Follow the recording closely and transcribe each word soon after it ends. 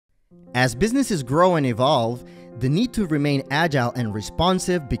As businesses grow and evolve, the need to remain agile and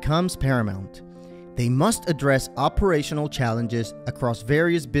responsive becomes paramount. They must address operational challenges across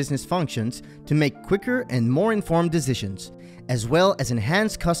various business functions to make quicker and more informed decisions, as well as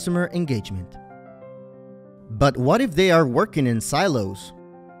enhance customer engagement. But what if they are working in silos?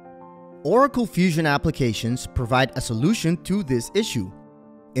 Oracle Fusion applications provide a solution to this issue.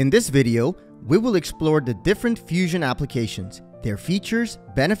 In this video, we will explore the different Fusion applications, their features,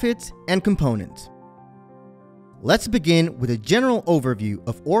 benefits, and components. Let's begin with a general overview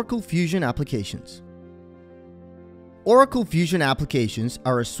of Oracle Fusion applications. Oracle Fusion applications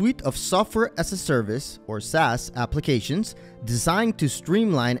are a suite of software as a service, or SaaS, applications designed to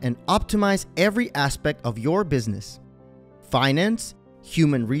streamline and optimize every aspect of your business. Finance,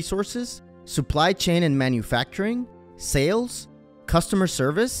 human resources, supply chain and manufacturing, sales, customer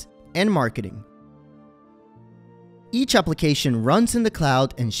service, and marketing. Each application runs in the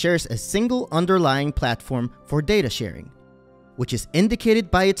cloud and shares a single underlying platform for data sharing, which is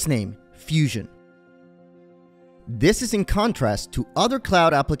indicated by its name, Fusion. This is in contrast to other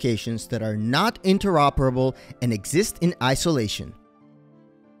cloud applications that are not interoperable and exist in isolation.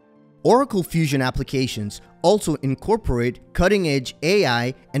 Oracle Fusion applications also incorporate cutting-edge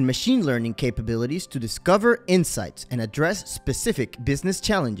AI and machine learning capabilities to discover insights and address specific business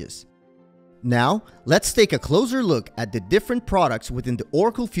challenges. Now, let's take a closer look at the different products within the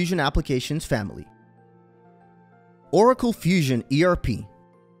Oracle Fusion applications family. Oracle Fusion ERP.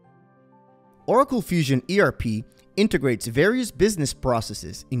 Oracle Fusion ERP integrates various business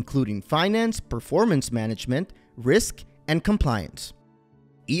processes including finance, performance management, risk, and compliance.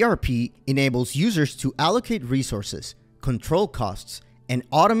 ERP enables users to allocate resources, control costs, and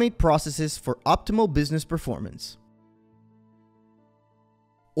automate processes for optimal business performance.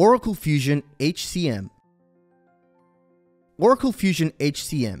 Oracle Fusion HCM. Oracle Fusion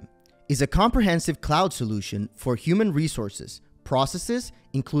HCM is a comprehensive cloud solution for human resources, processes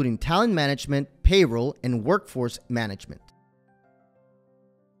including talent management, payroll, and workforce management.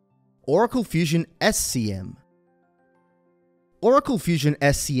 Oracle Fusion SCM. Oracle Fusion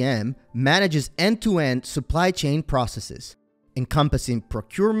SCM manages end-to-end supply chain processes, encompassing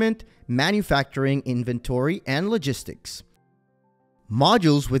procurement, manufacturing, inventory, and logistics.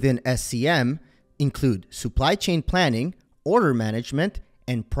 Modules within SCM include supply chain planning, order management,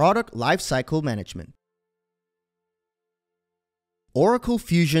 and product lifecycle management. Oracle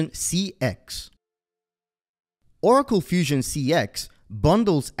Fusion CX. Oracle Fusion CX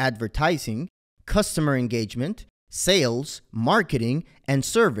bundles advertising, customer engagement, sales, marketing, and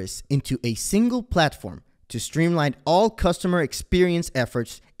service into a single platform to streamline all customer experience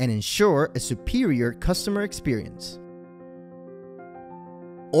efforts and ensure a superior customer experience.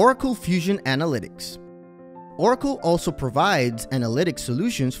 Oracle Fusion Analytics. Oracle also provides analytics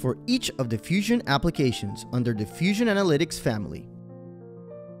solutions for each of the Fusion applications under the Fusion Analytics family.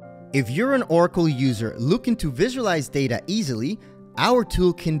 If you're an Oracle user looking to visualize data easily, our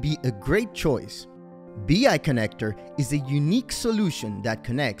tool can be a great choice. biconnector is a unique solution that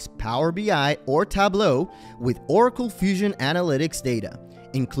connects Power BI or Tableau with Oracle Fusion Analytics data,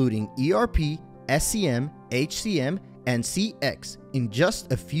 including ERP, SCM, HCM, and CX in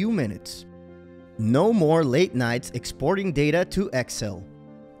just a few minutes. No more late nights exporting data to Excel.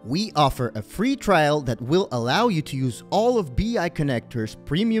 We offer a free trial that will allow you to use all of biconnector's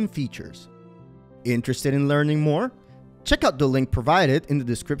premium features. Interested in learning more? Check out the link provided in the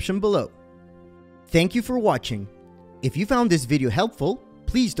description below. Thank you for watching. If you found this video helpful,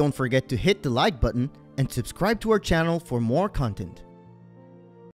 please don't forget to hit the like button and subscribe to our channel for more content.